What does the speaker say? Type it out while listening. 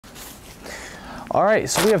All right,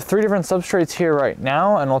 so we have 3 different substrates here right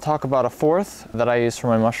now, and we'll talk about a 4th that I use for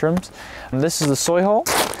my mushrooms. And this is the soy hull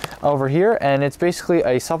over here, and it's basically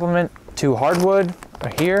a supplement to hardwood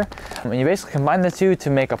here. And you basically combine the two to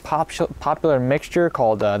make a popular mixture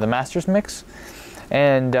called the Master's Mix.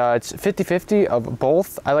 And it's 50-50 of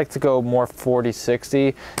both. I like to go more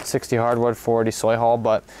 40-60, 60 hardwood, 40 soy hull,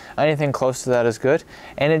 but anything close to that is good.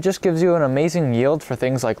 And it just gives you an amazing yield for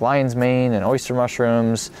things like lion's mane and oyster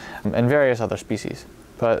mushrooms and various other species,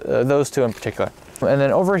 but those 2 in particular. And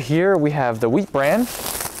then over here we have the wheat bran.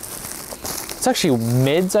 It's actually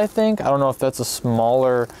mids, I think. I don't know if that's a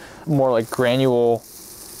smaller, more like granule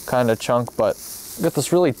kind of chunk, but got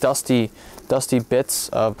this really dusty bits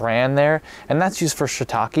of bran there, and that's used for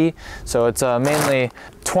shiitake. So it's mainly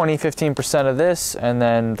 20-15% of this, and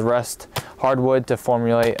then the rest hardwood to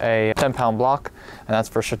formulate a 10-pound block, and that's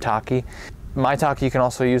for shiitake. Maitake, you can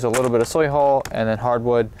also use a little bit of soy hull, and then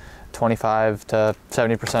hardwood, 25 to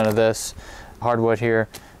 70% of this hardwood here,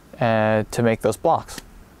 to make those blocks.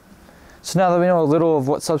 So now that we know a little of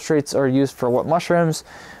what substrates are used for what mushrooms,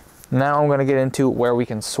 now I'm going to get into where we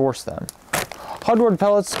can source them. Hardwood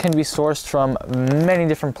pellets can be sourced from many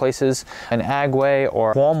different places. An Agway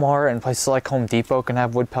or Walmart and places like Home Depot can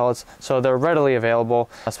have wood pellets, so they're readily available,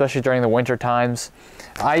 especially during the winter times.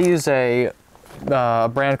 I use a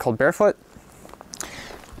brand called Barefoot.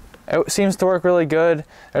 It seems to work really good.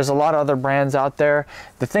 There's a lot of other brands out there.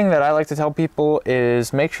 The thing that I like to tell people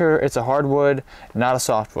is make sure it's a hardwood, not a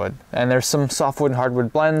softwood. And there's some softwood and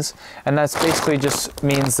hardwood blends, and that's basically just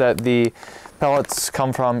means that the pellets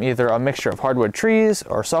come from either a mixture of hardwood trees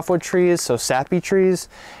or softwood trees, so sappy trees.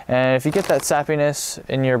 And if you get that sappiness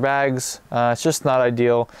in your bags, it's just not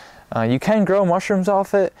ideal. You can grow mushrooms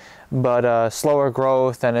off it, but slower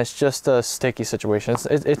growth, and it's just a sticky situation.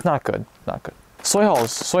 It's not good, not good. Soy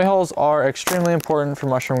hulls. Soy hulls are extremely important for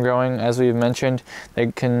mushroom growing, as we've mentioned.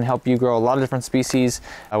 They can help you grow a lot of different species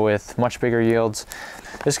with much bigger yields.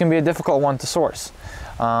 This can be a difficult one to source.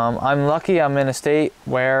 I'm lucky I'm in a state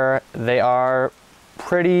where they are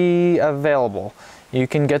pretty available. You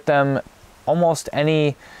can get them almost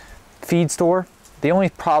any feed store. The only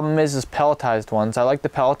problem is pelletized ones. I like the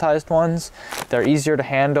pelletized ones. They're easier to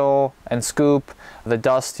handle and scoop. The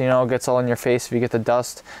dust, you know, gets all in your face if you get the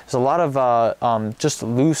dust. There's a lot of just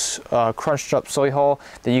loose, crunched up soy hull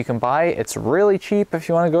that you can buy. It's really cheap if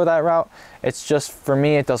you want to go that route. It's just, for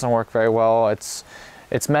me, it doesn't work very well. It's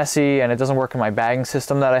messy, and it doesn't work in my bagging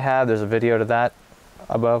system that I have. There's a video to that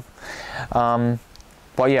above.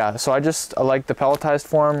 But yeah, so I like the pelletized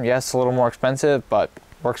form. Yes, a little more expensive, but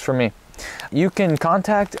works for me. You can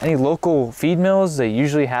contact any local feed mills. They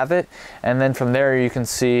usually have it, and then from there you can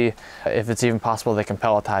see if it's even possible they can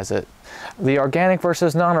pelletize it. The organic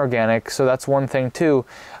versus non-organic, so that's one thing too.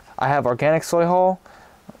 I have organic soy hull,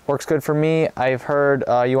 works good for me. I've heard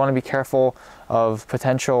you want to be careful of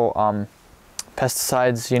potential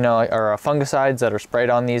pesticides, you know, or fungicides that are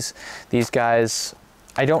sprayed on these guys.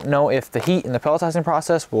 I don't know if the heat in the pelletizing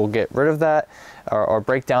process will get rid of that or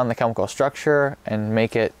break down the chemical structure and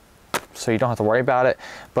make it so you don't have to worry about it.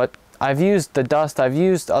 But I've used the dust, I've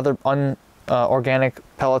used other organic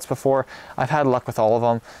pellets before. I've had luck with all of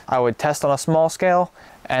them. I would test on a small scale,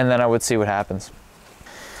 and then I would see what happens.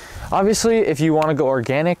 Obviously, if you want to go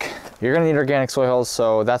organic, you're going to need organic soy hulls,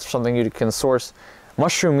 so that's something you can source.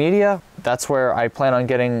 Mushroom media, that's where I plan on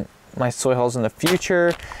getting my soy hulls in the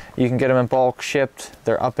future. You can get them in bulk shipped.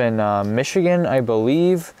 They're up in Michigan, I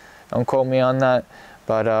believe. Don't quote me on that.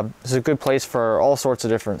 But it's a good place for all sorts of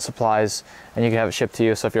different supplies, and you can have it shipped to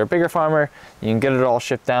you. So if you're a bigger farmer, you can get it all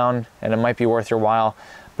shipped down, and it might be worth your while.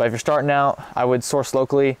 But if you're starting out, I would source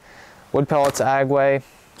locally. Wood pellets, Agway,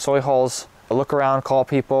 soy hulls, look around, call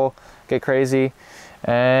people, get crazy.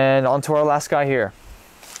 And on to our last guy here.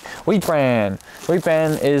 Wheat bran. Wheat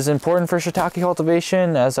bran is important for shiitake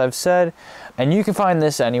cultivation, as I've said, and you can find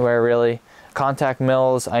this anywhere really. Contact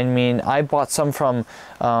mills. I mean, I bought some from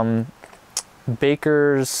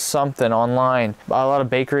Baker's something online. A lot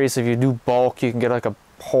of bakeries, if you do bulk, you can get like a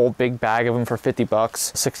whole big bag of them for 50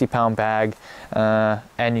 bucks, 60-pound bag,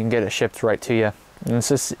 and you can get it shipped right to you. And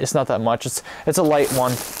it's not that much. It's a light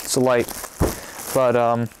one. It's a light,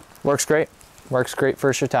 but works great. Works great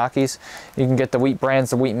for shiitakes. You can get the wheat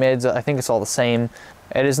brands, the wheat mids. I think it's all the same.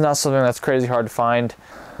 It is not something that's crazy hard to find.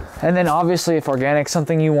 And then obviously, if organic's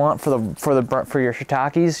something you want for your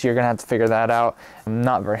shiitakes, you're gonna have to figure that out. I'm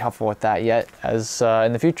not very helpful with that yet, as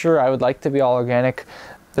in the future I would like to be all organic.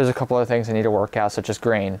 There's a couple other things I need to work out, such as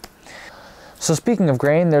grain. So speaking of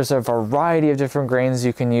grain, there's a variety of different grains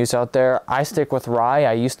you can use out there. I stick with rye.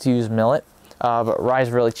 I used to use millet. but rye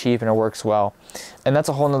is really cheap and it works well. And that's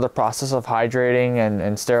a whole nother process of hydrating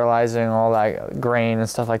and sterilizing all that grain and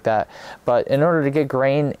stuff like that. But in order to get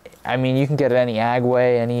grain, I mean, you can get it any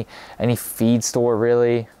Agway, any feed store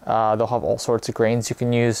really. They'll have all sorts of grains you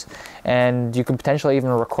can use, and you can potentially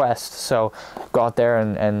even request. So go out there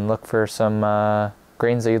and look for some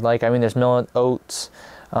grains that you'd like. I mean, there's millet, oats,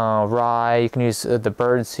 rye. You can use the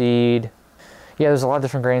bird seed. Yeah, there's a lot of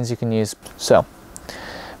different grains you can use. So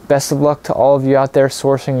best of luck to all of you out there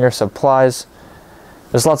sourcing your supplies.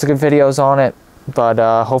 There's lots of good videos on it, but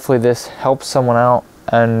hopefully this helps someone out.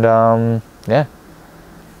 And yeah.